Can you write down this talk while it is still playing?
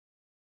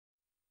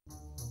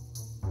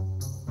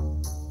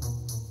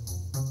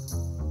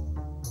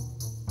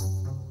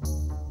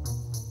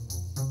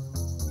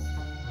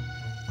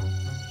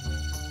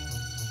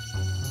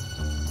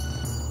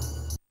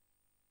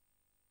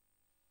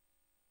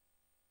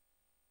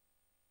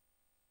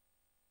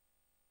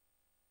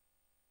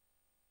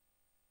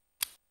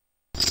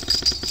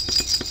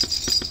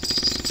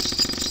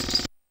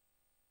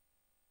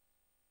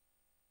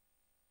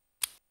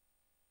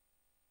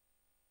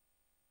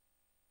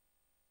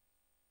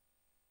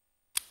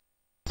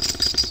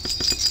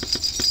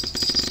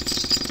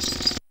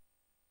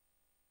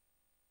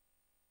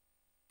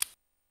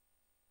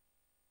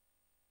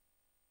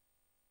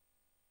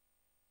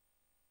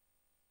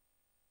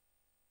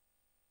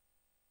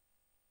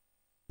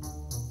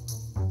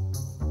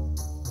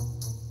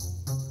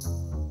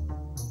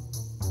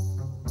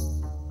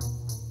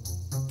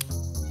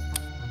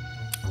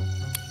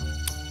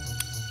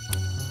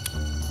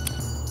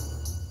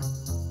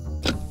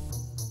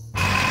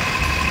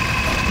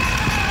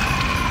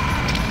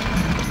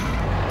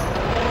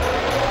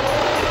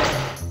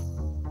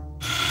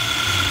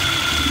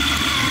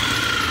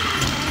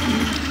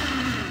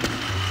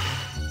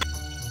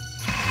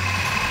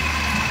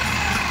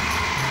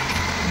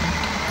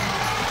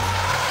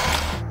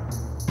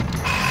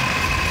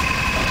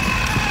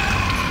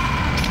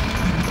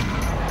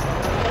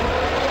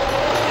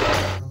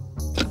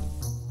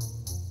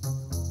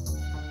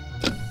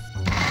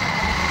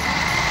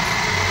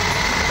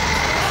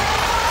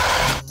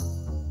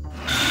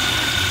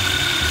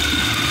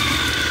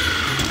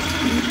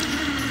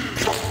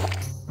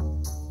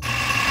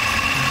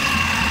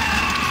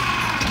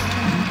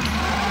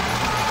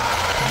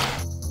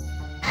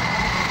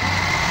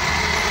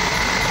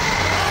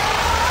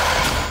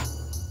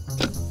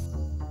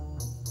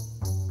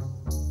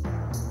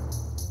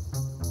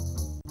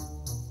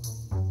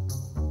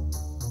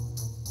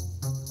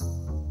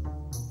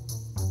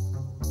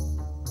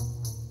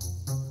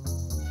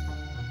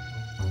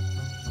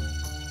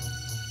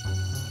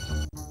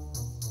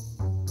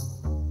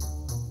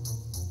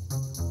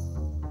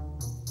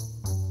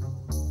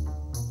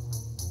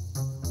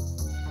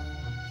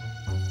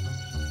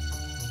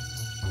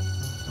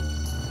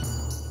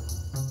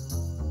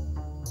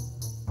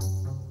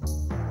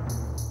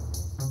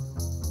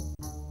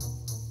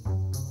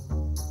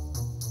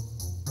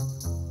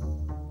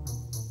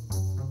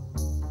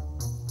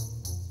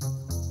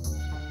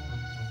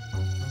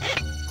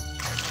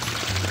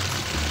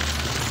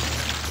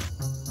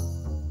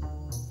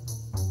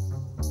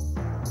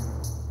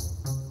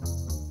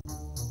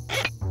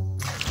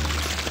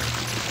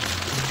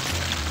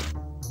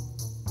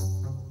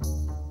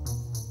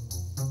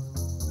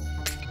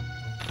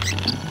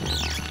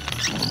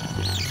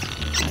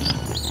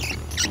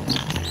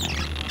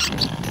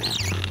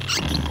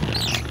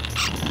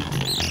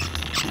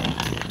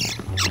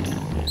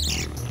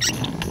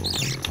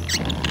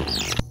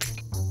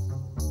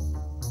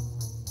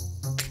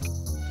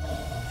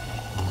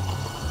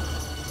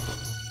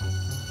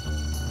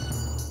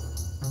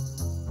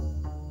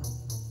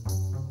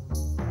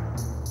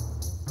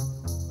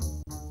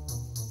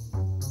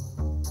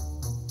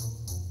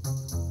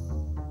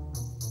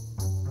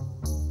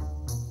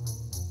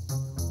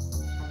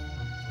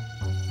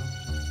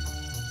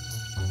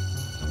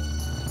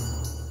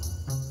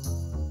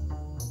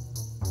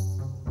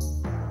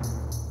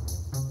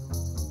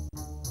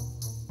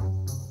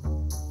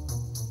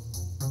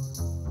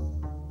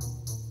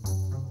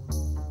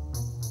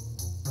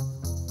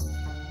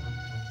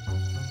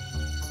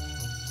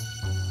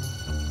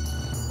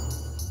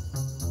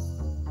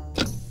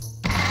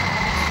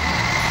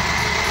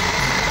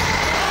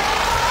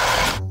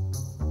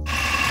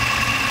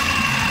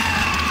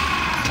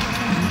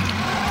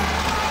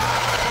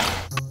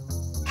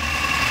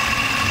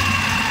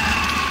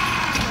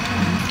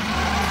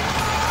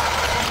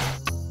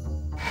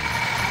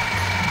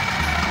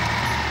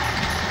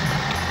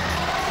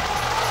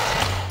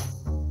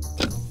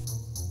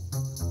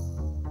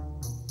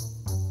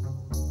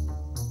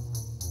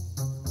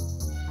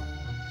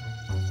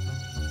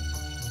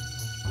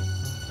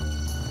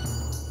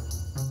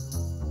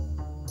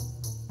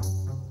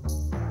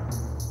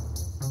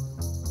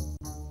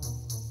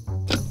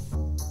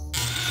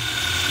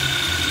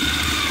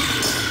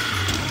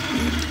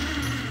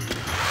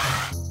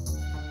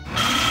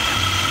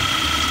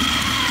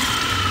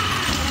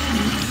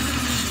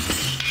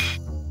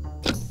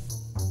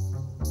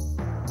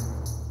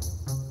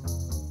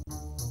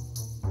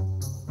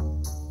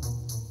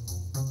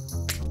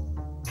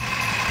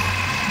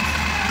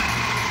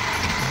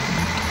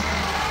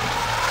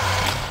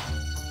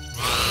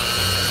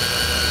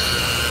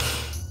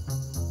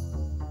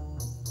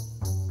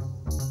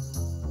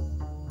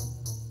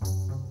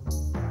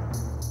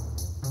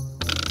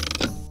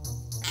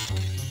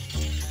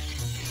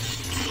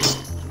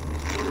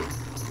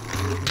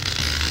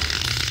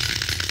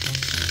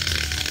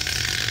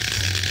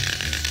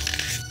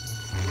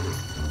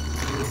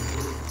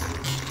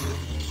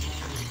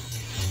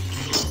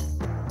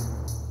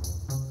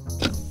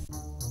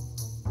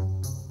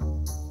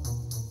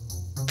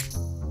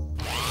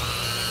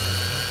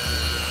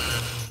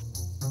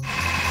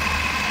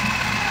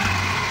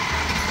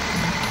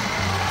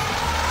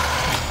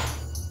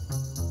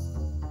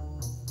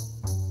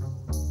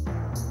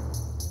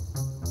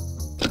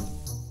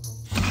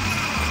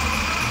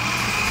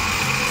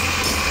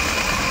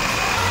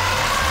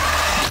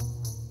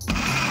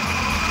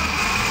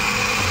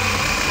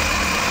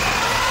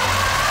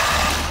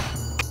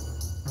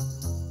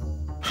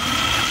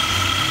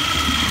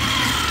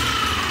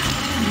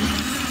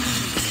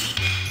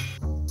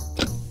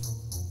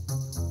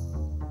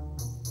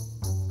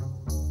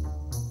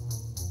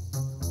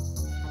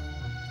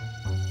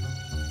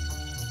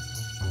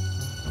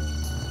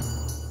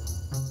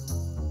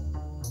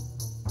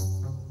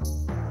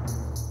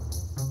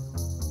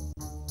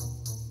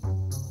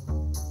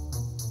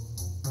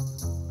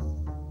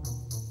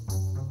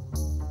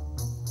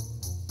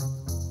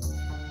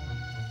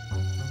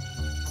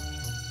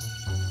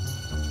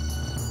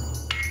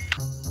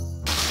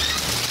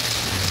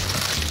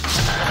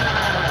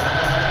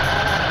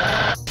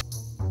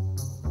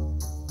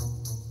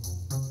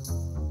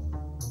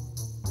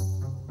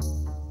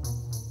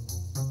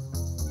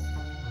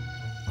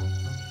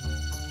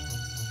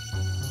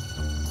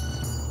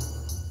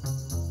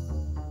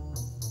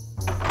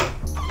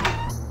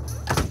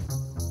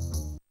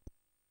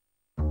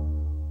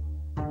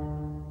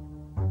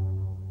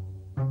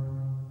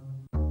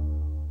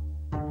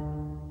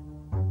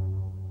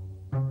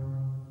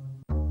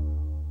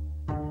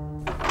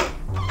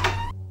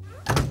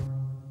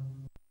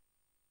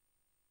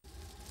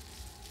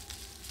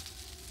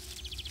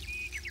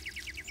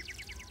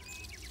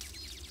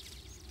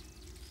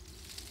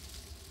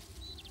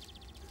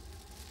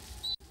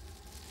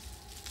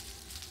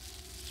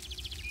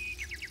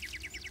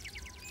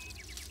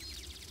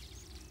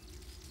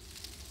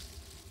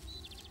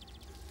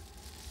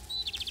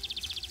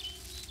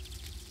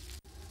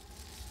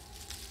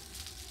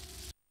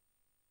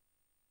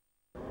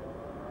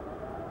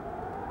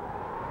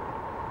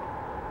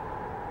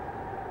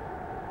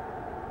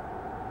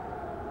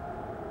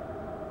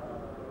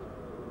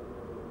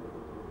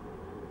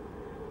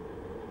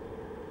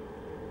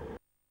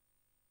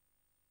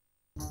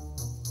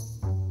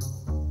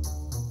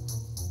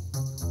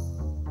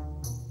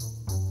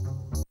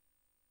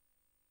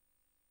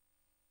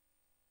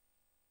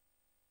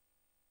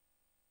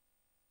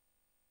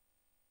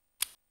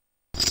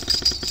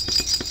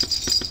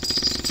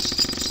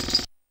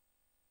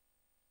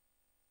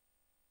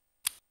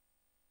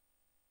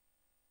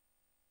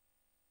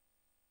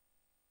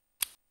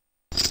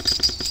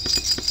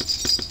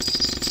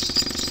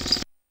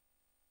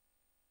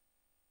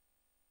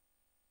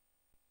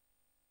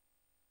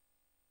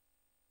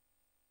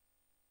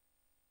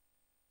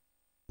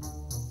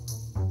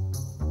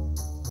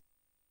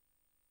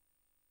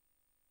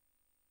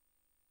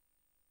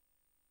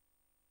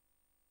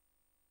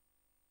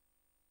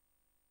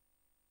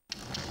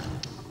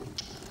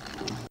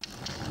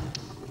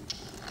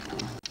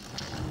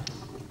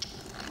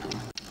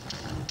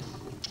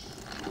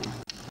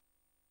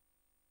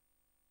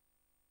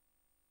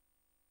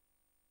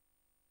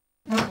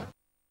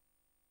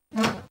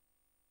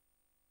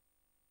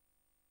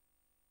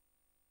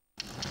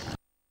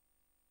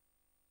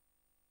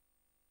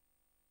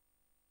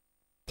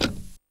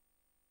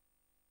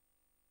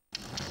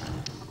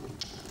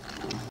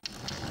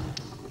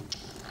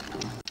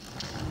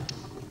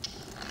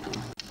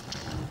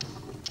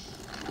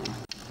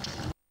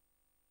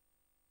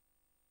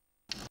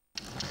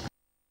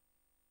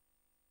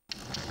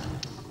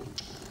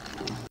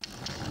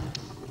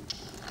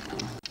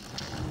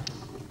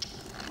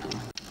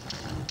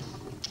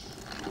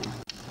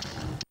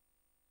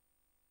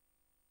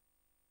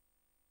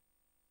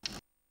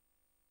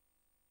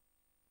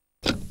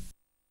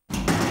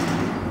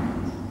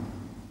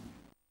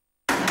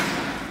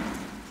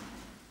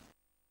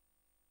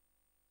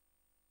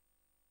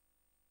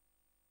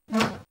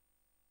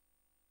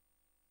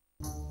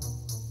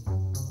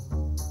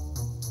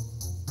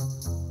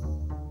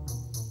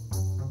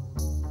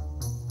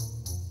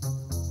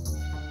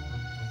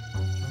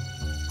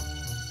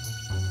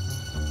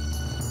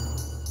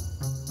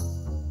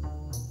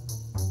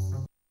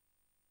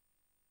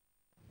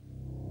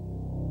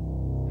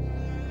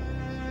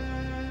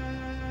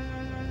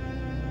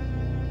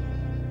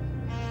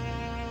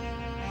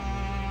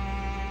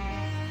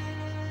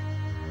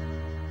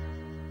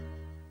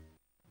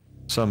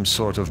Some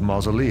sort of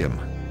mausoleum.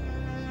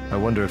 I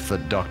wonder if the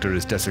doctor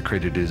has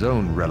desecrated his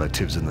own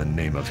relatives in the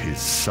name of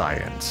his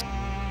science.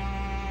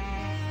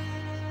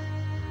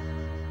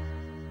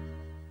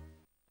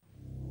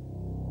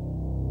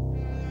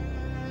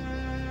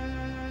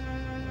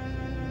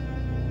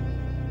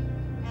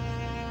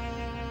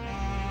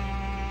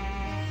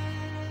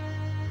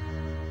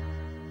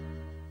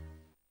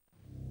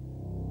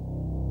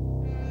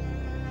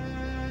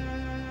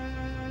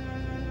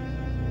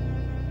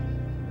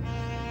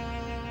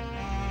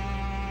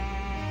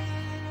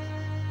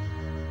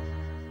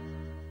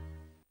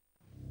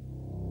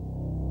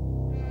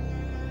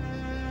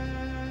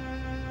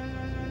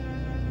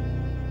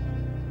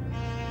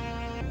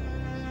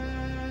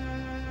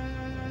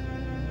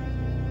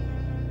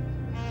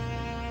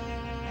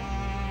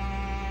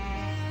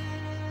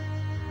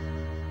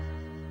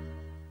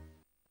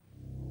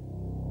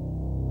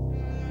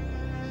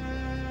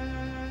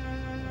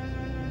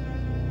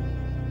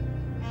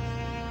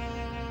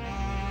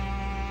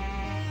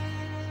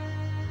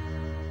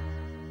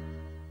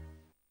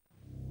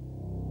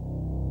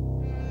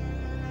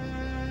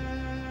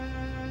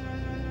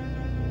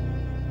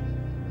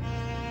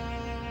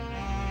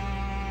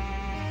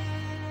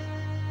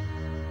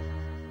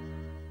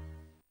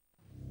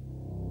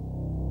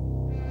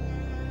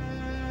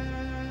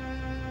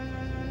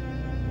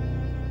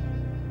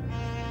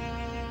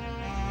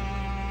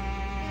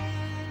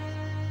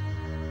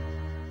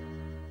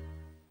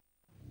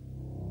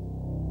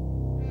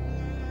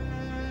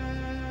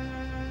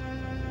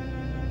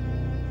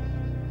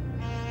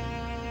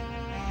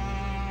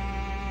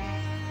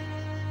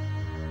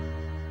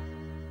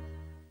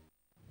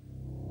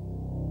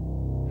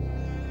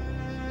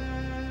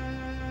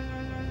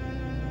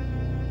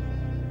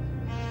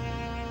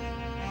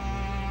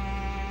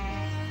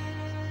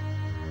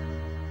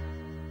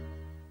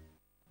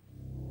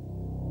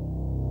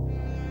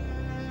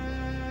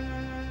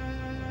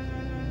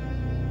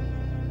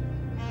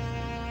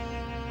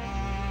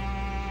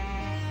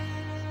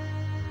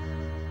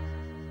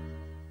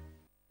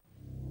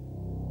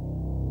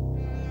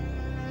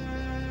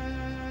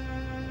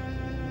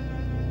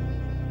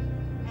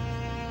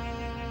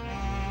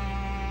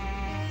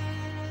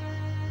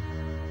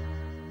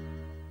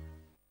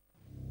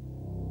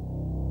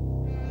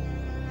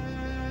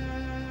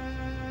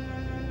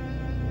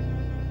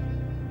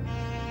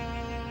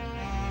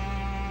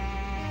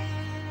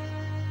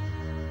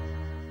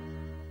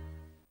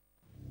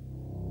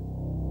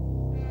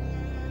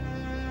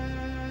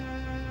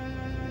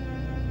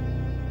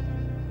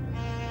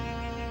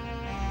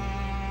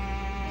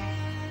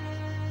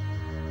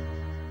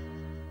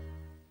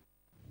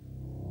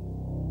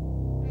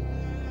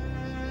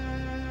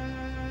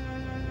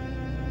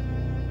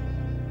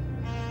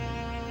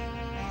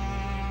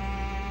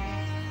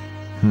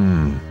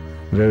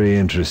 Very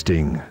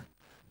interesting.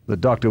 The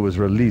doctor was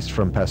released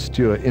from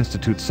Pasteur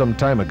Institute some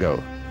time ago,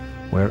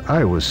 where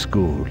I was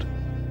schooled.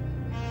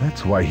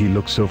 That's why he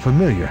looks so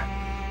familiar.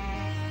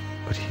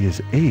 But he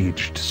has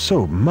aged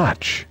so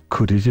much.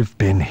 Could it have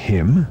been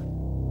him?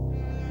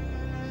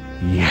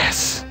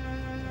 Yes.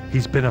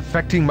 He's been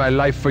affecting my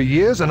life for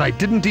years and I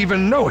didn't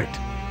even know it.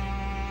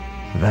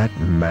 That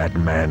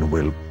madman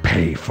will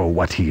pay for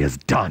what he has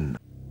done.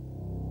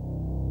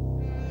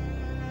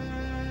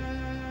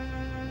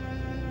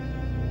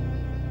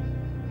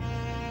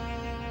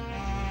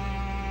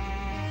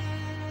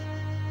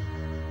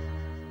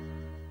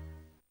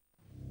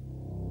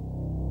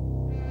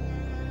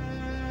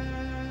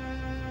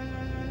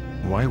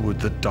 Why would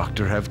the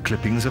doctor have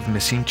clippings of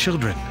missing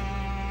children?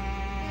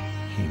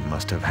 He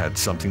must have had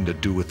something to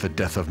do with the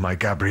death of my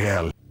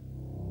Gabrielle.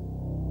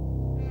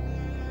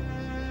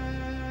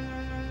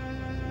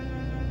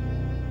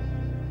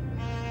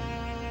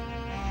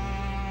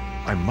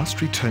 I must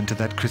return to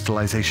that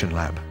crystallization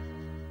lab.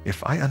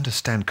 If I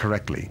understand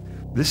correctly,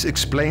 this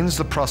explains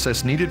the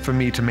process needed for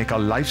me to make a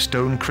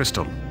lifestone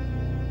crystal.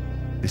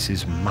 This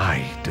is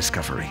my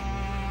discovery.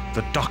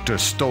 The doctor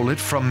stole it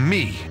from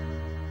me.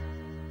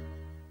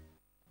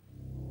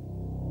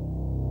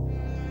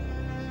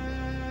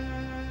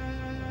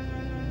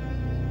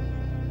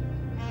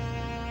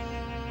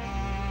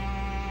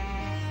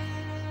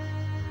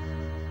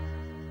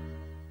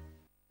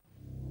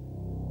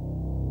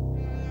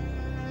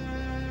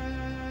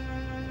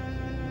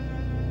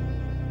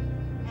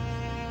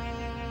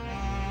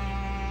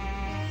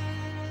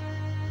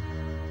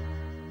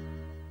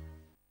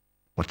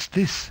 What's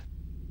this?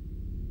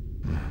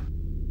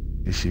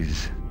 This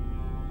is...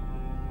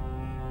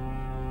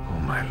 Oh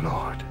my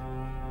lord.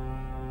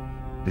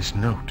 This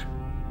note.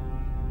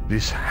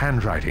 This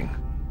handwriting.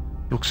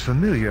 Looks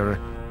familiar.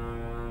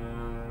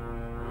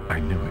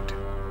 I knew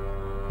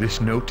it. This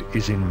note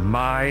is in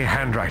my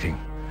handwriting.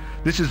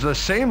 This is the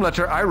same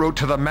letter I wrote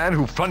to the man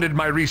who funded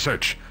my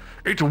research.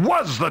 It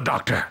was the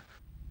doctor.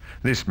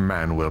 This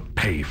man will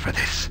pay for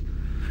this.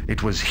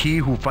 It was he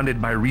who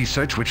funded my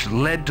research which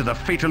led to the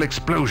fatal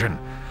explosion.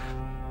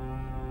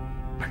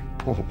 My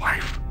poor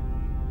wife.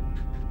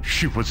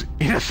 She was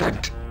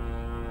innocent.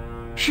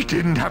 She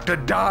didn't have to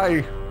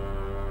die.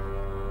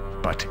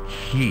 But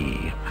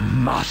he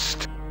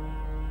must.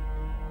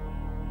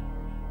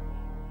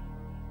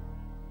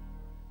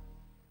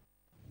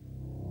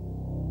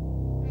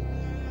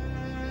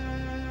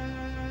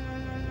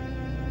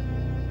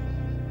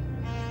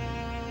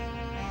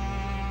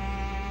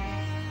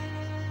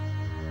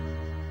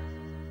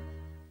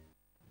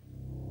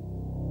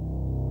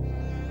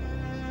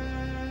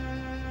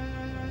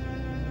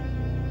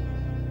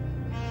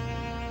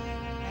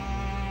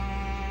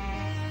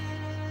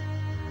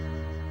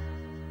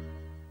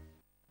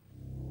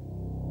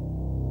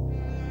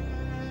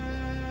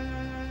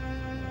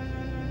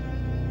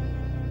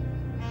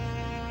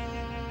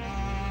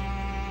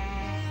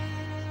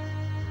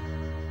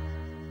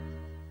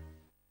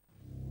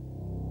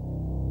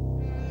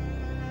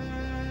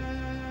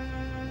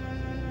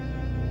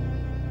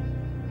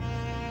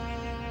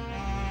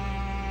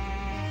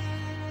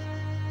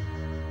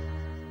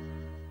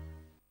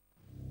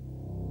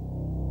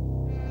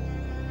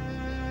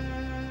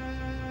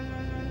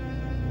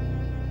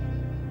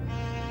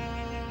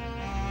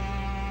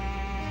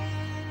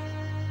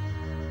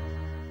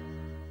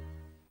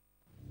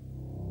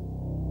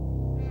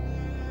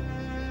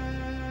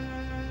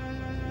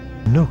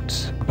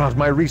 Notes about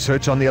my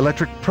research on the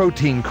electric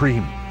protein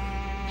cream.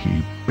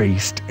 He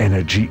based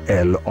Energy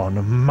L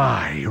on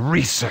my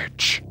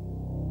research.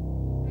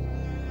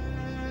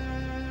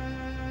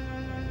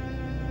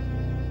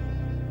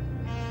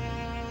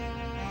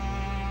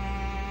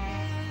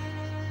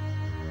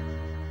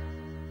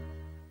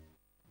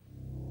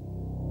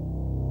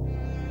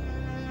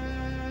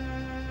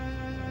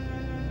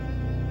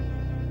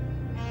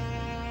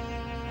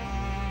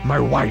 My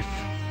wife.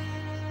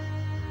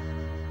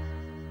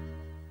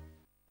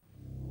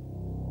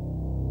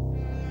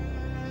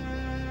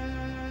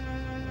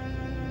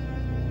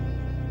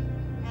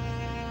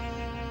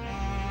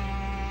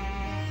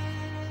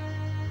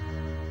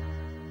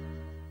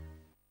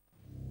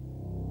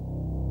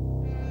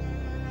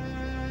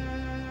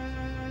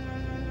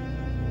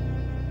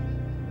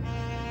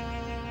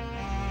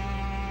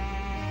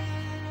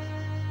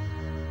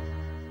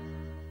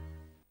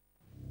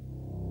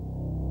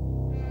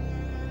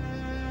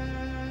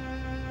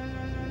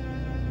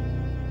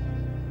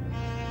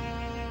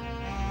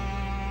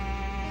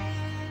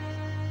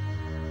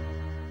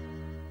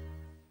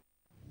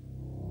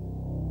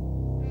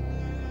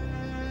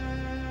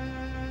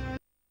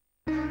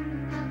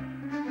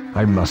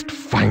 I must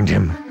find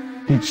him.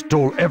 He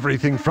stole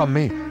everything from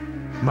me.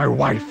 My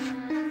wife,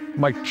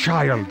 my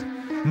child,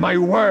 my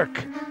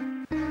work.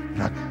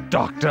 The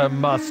doctor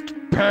must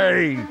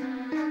pay.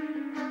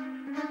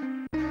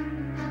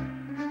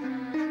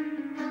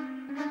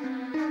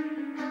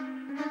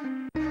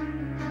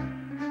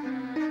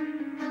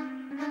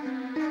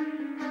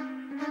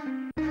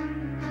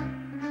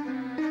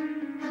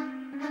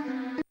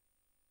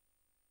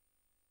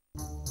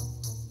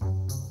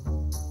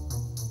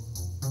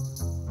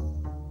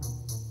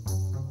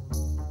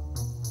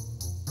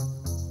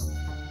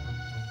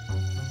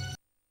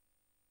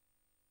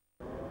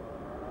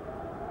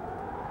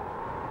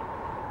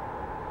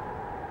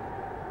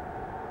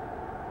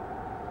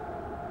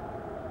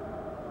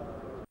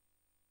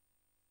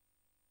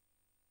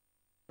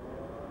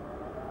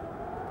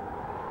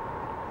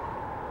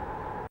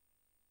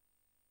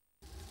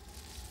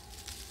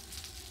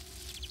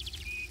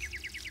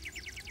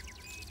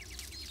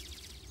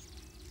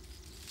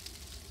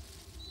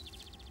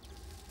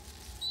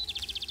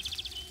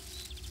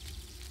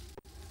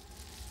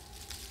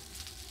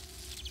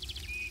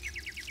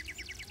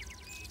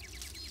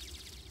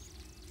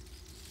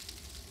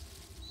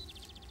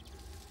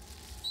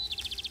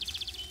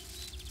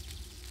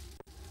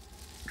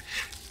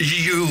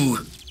 You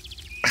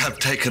have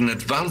taken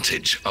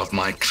advantage of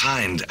my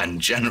kind and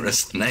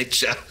generous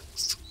nature,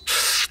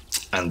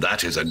 and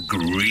that is a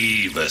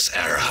grievous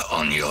error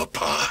on your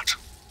part.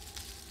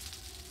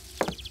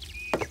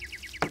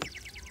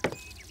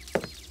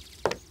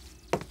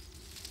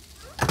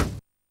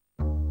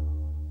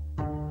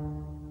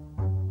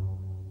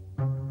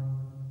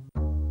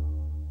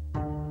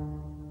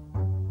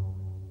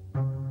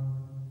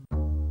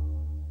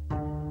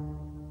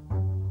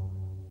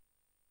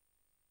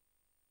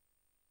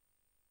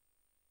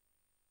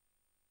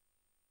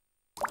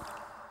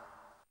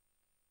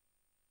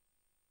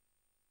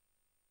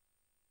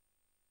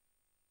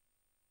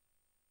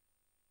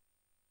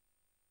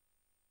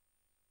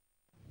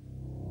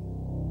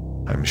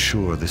 I'm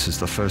sure this is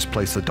the first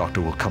place the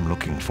doctor will come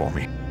looking for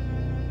me.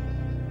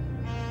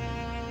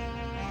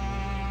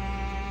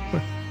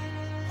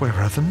 Where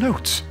are the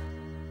notes?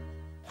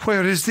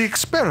 Where is the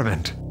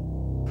experiment?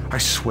 I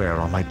swear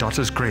on my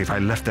daughter's grave I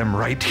left them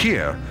right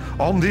here,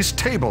 on this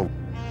table.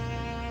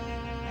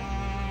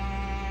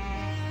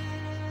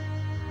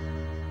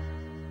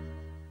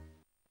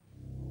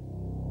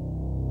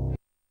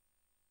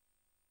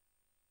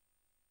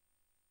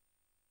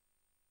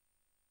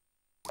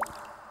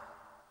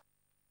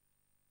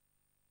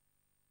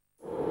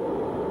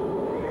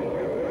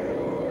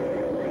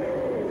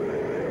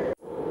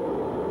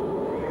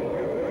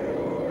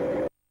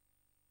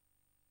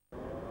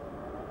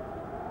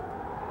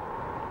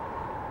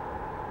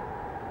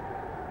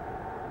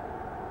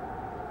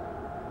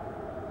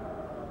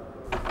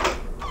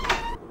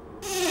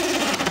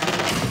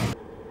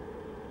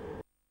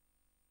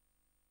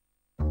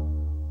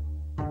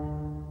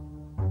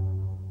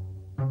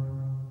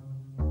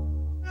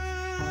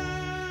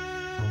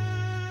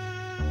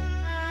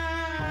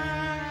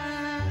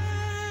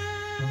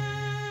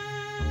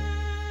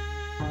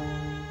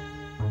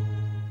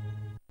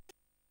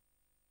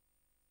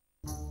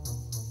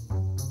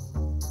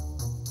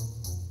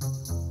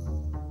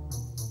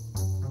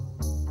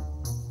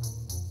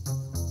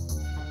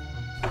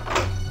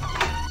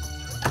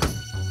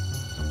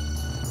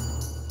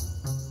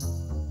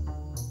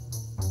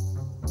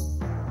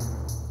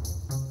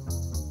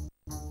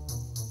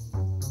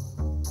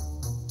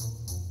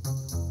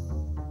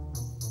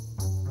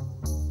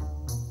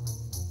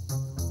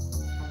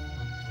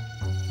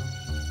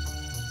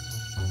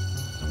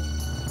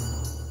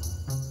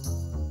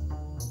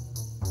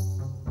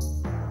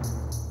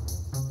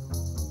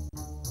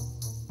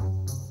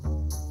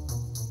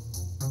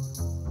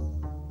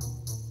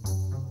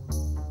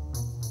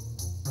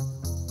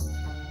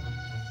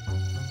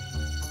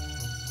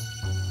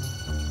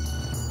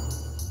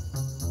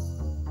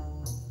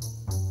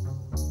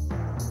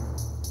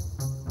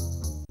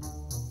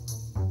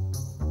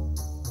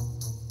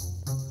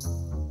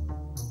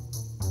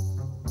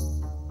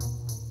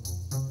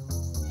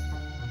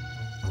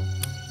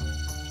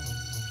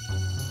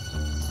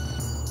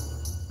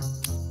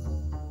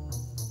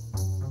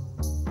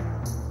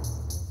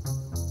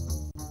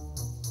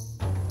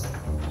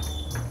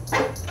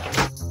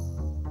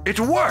 It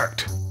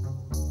worked!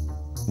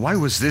 Why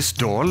was this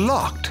door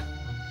locked?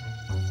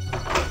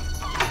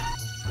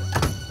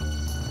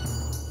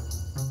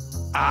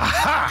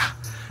 Aha!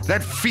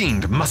 That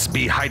fiend must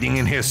be hiding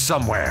in here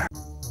somewhere.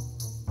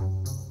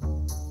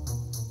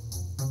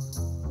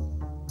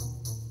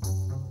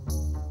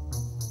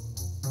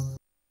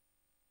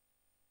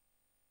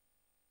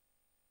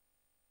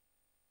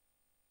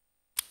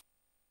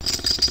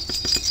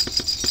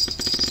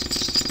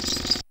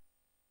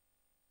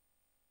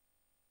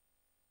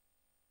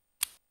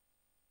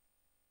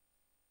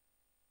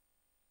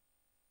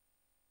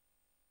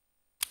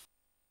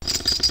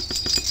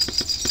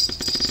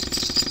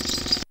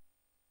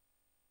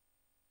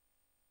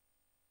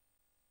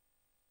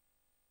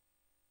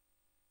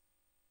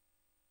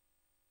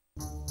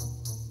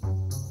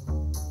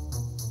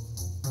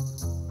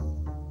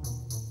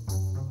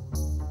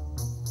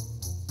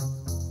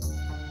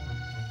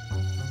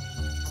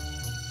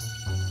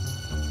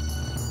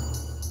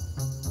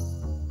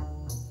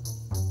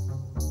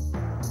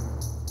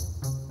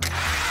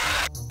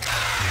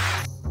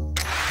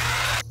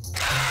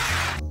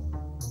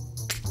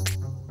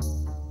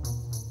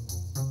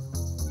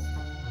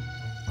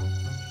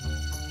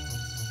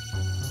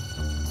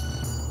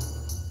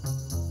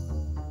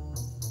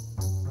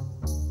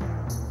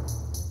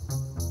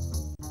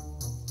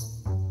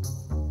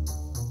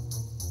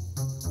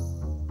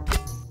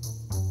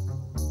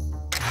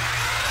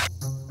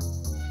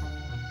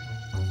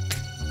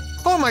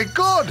 Oh my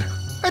God!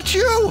 It's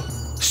you!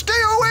 Stay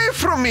away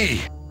from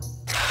me!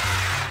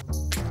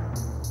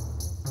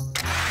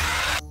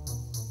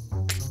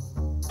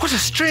 What a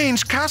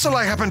strange castle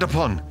I happened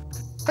upon!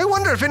 I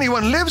wonder if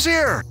anyone lives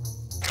here!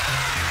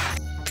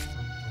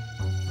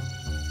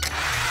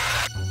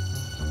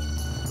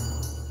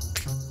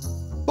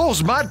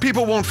 Those mad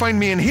people won't find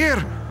me in here!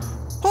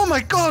 Oh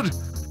my God!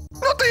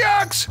 Not the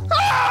axe!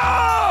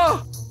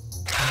 Ah!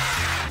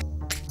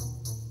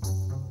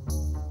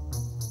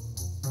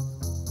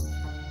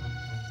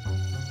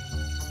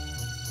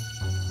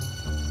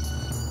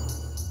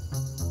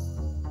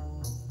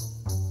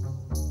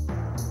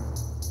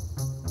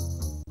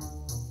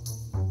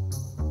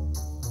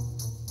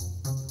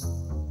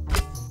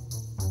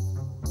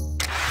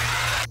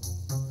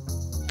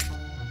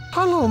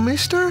 Hello,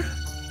 mister.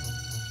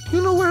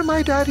 You know where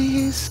my daddy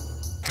is?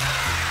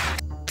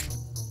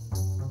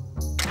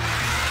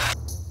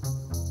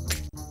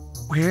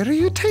 Where are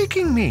you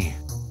taking me?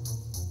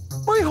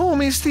 My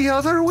home is the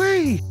other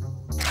way.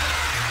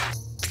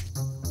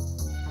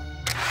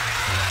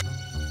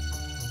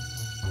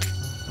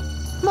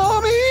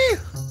 Mommy?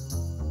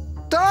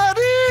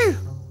 Daddy?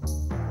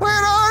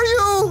 Where are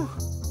you?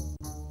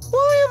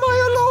 Why am I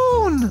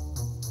alone?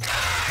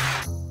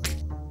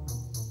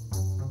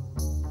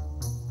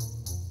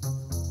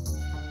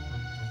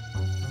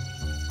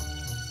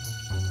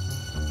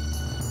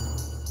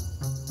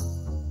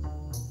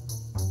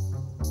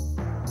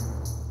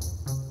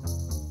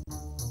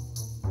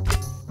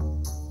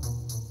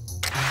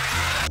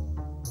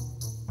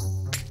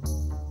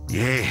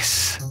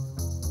 Yes,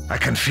 I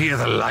can feel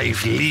the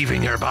life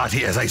leaving your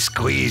body as I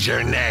squeeze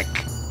your neck.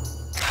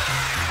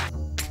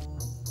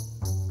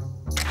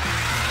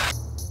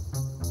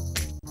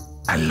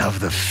 I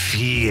love the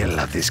feel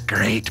of this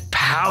great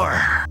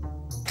power.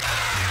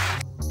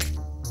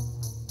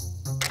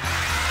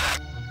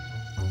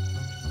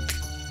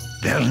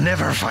 They'll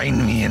never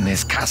find me in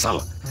this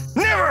castle.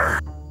 Never!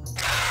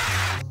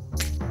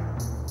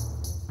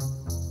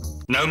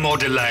 No more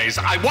delays.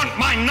 I want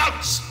my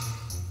notes!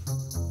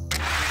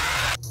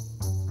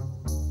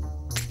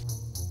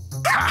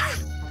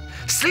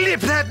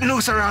 Slip that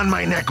noose around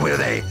my neck, will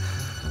they?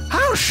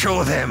 I'll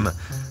show them.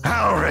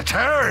 I'll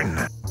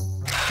return.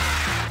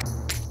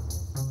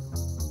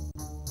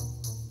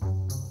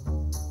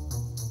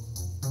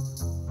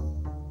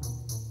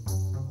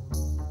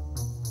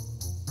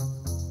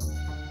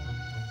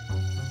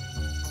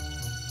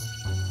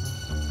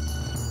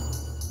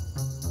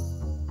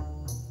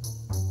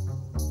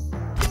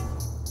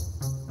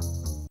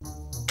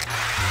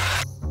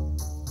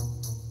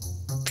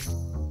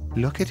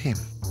 Look at him.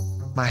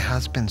 My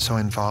husband's so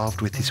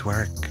involved with his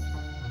work.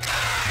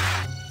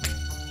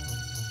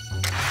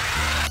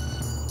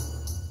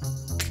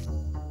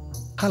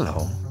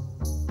 Hello.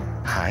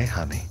 Hi,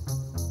 honey.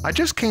 I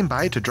just came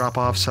by to drop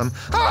off some...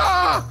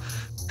 Ah!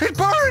 It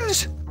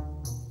burns!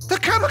 The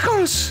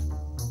chemicals!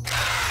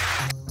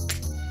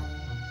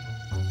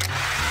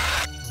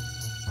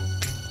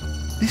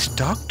 This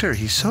doctor,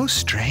 he's so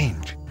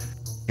strange.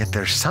 Yet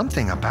there's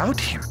something about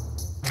him.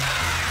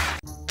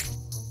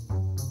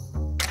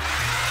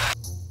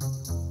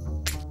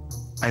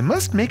 I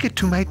must make it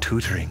to my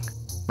tutoring.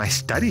 My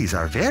studies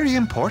are very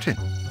important.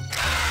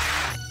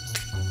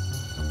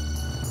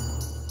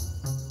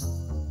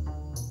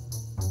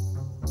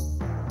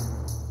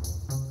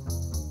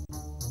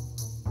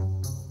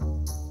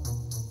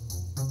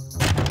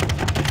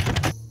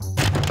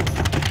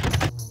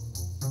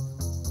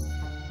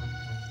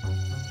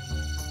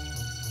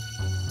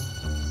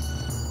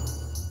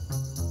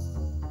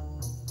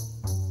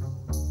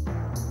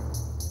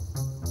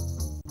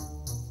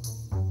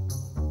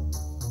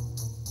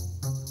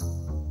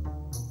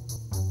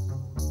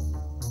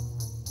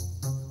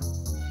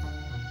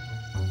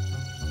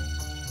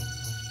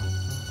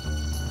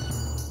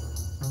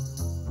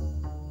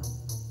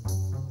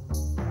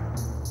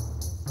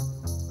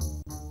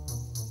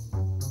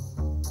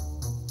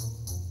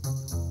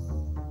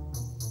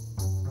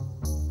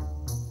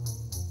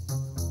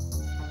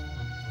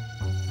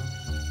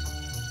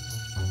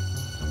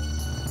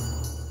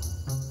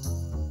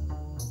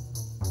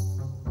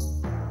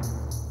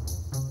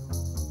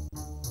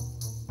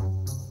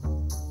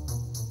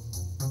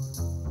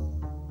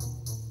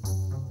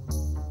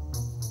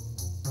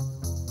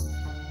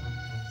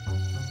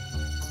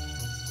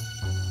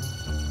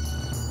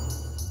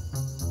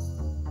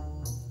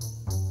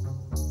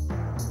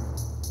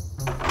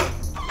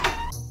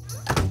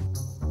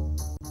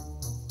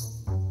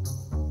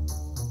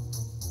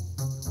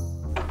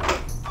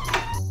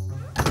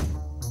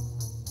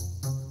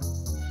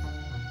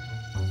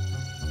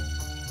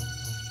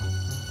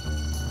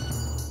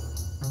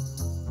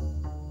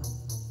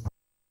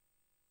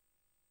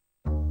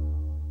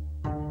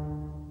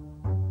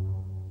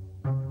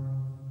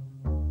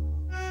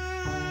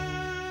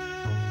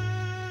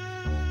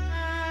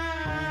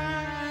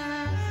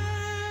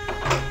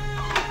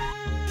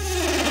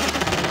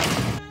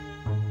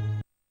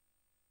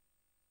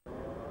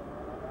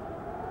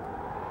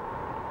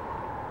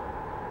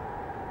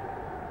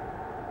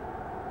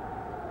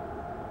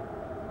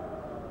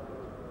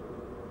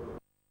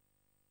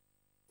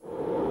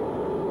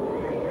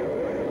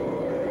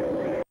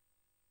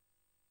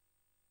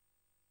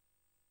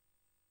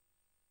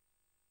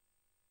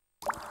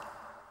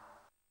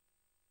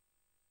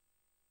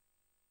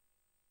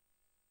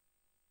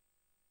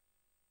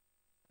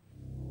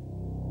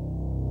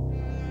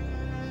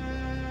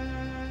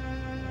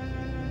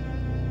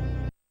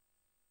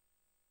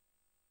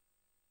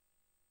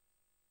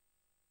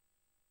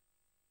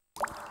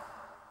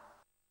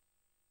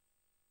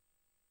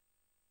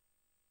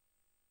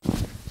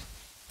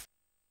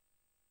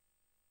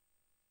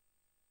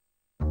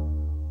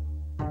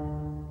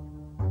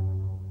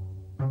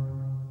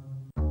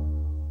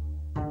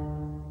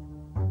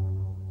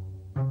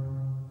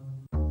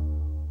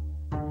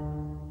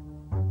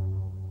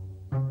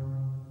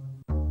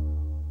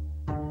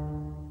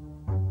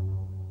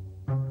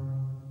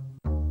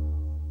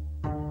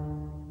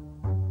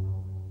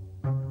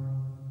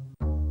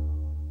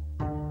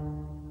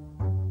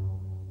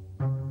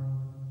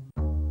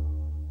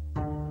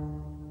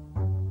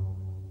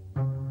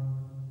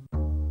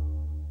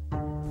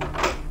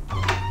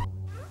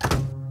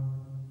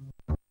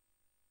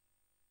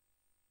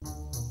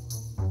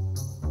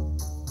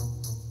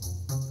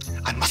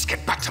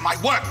 to my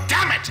work,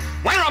 damn it!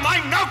 Where are my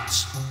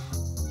notes?